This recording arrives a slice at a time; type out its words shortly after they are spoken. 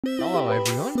Hello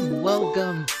everyone,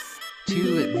 welcome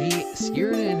to the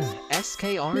Skyrden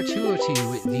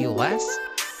SKR202, the last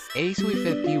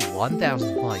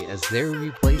A350-1000 flight, as they're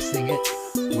replacing it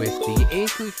with the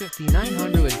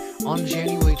A350-900 on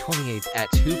January 28th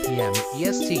at 2 PM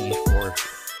EST for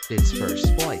its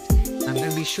first flight. I'm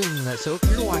going to be streaming that, so if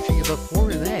you're watching it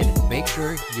before then, make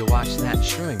sure you watch that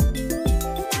stream.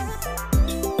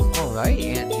 Alright,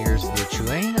 and here's the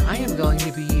train. I am going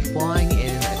to be flying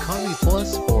in Economy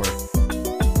Plus for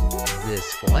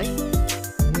this flight.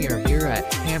 We are here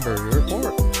at Hamburg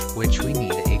Airport, which we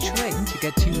need a train to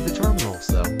get to the terminal,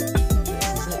 so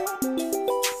this is it.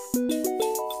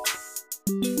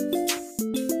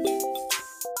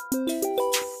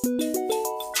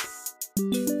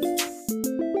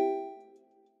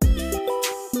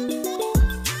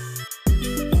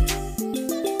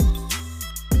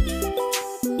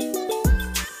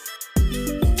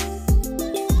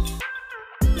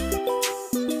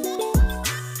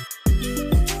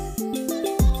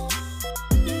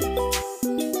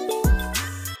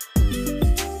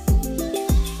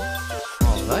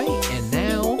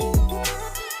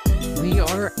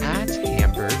 At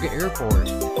Hamburg Airport.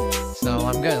 So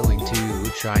I'm going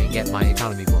to try and get my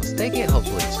Economy Plus ticket.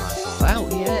 Hopefully it's not sold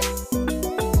out yet.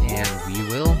 And we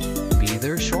will be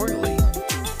there shortly.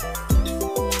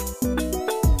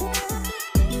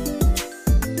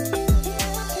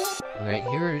 Alright,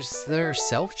 here's their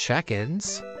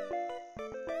self-check-ins.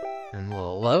 And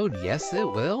will it load? Yes, it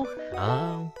will.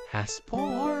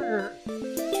 Passport.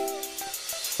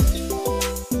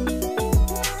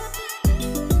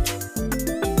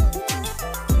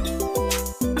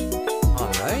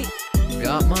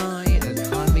 Got my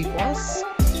Economy Plus,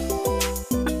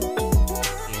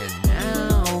 and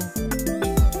now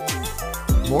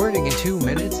boarding in 2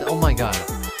 minutes. Oh my god,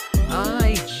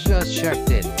 I just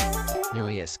checked in. Oh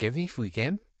yes, give me if we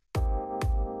can.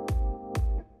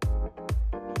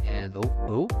 And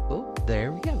oh,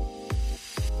 there we go.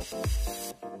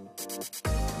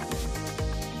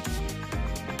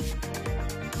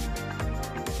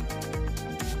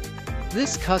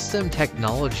 This custom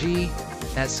technology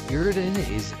at Skyrden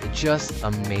is just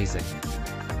amazing.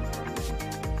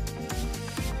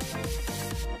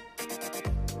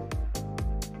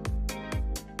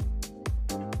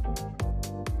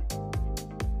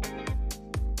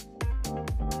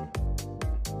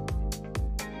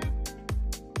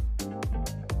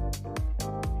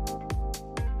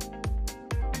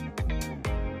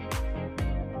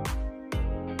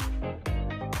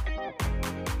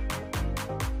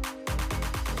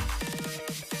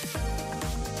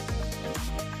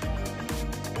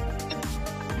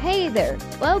 Hey there!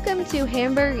 Welcome to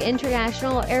Hamburg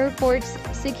International Airport's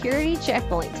security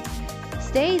checkpoint.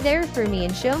 Stay there for me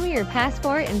and show me your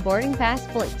passport and boarding pass,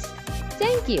 please.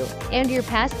 Thank you. And your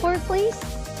passport, please?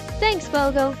 Thanks,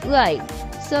 Bogo. Right.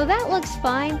 So that looks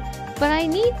fine, but I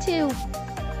need to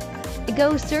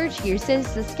go search here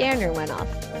since the scanner went off.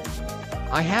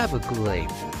 I have a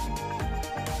glaive.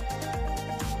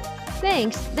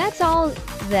 Thanks. That's all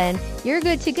then. You're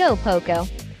good to go, Poco.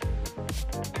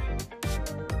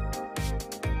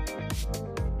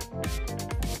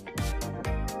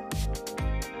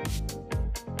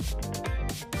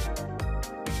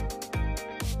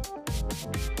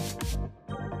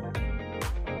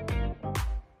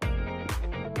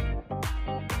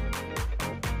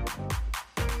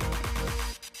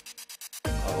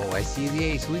 Oh, I see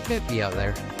the A350 out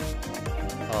there.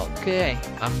 Okay,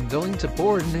 I'm going to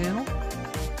board now.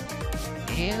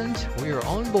 And we are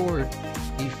on board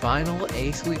the final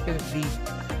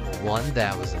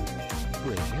A350-1000.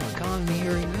 Premium economy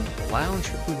here, lounge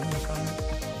for premium economy.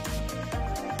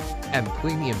 And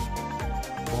premium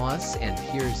plus, and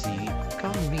here's the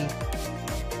economy.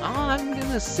 I'm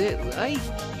gonna sit right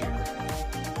here.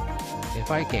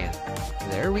 If I can.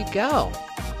 There we go.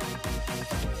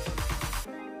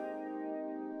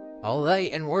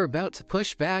 Alright, and we're about to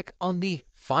push back on the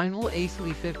final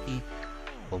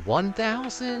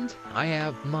A350-1000. I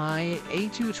have my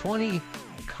A220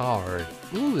 card.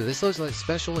 Ooh, this looks like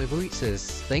special. It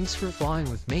says, thanks for flying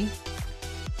with me.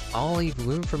 I'll leave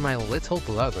room for my little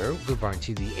brother, goodbye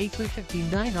to the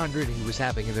A350-900 who was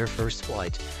having their first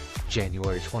flight,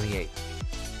 January 28th.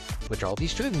 Which I'll be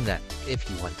streaming that, if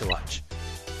you want to watch.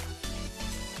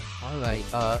 Alright,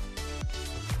 are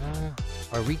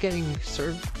we getting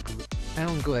served? I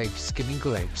don't glaives. Give me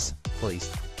glaives,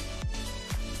 please.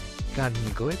 Got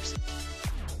any glaives?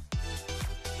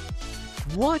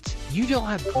 What? You don't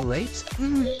have glaives?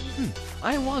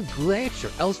 I want glaives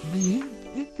or else.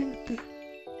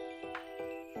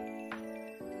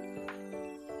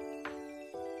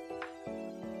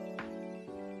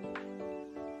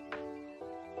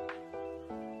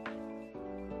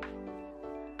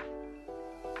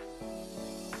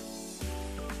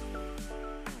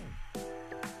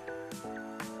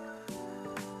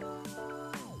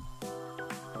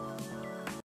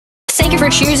 Thank you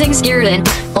for choosing Skyrden.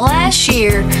 Last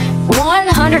year,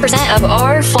 100% of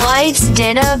our flights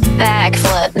did a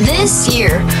backflip. This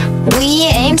year, we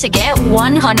aim to get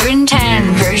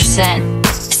 110%.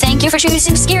 Thank you for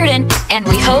choosing Skyrden, and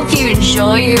we hope you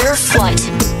enjoy your flight.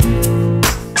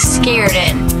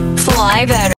 Skyrden, fly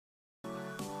better.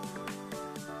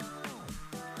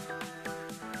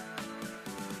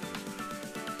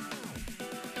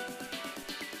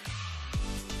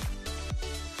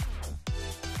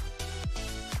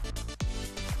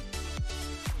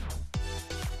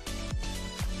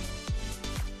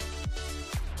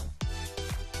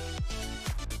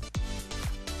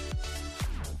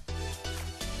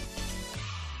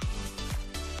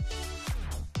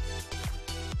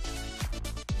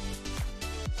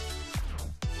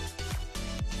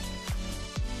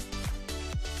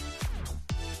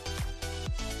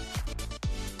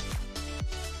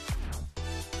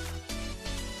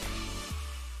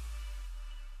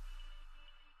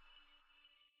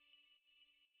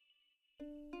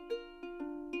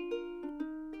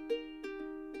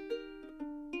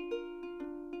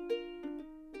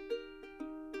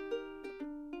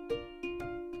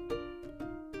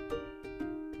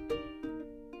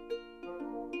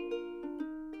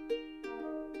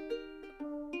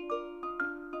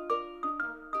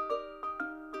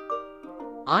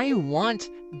 I want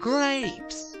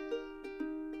grapes.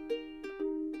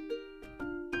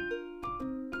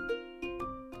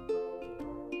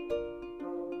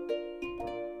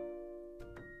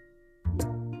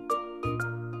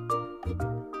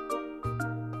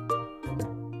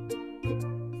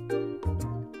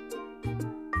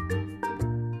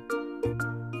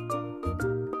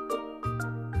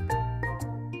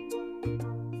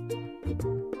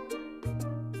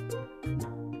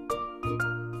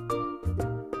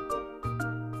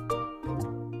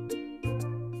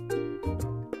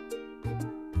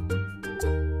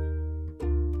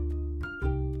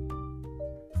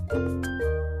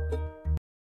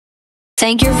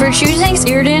 Thank you for choosing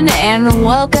Skyrden, and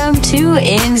welcome to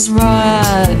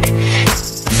Innsbruck.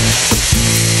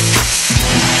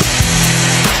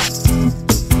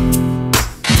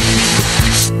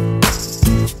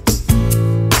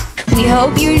 We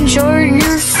hope you enjoy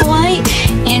your flight,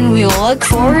 and we look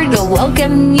forward to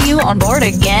welcoming you on board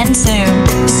again soon.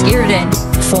 Skyrden,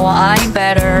 fly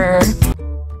better.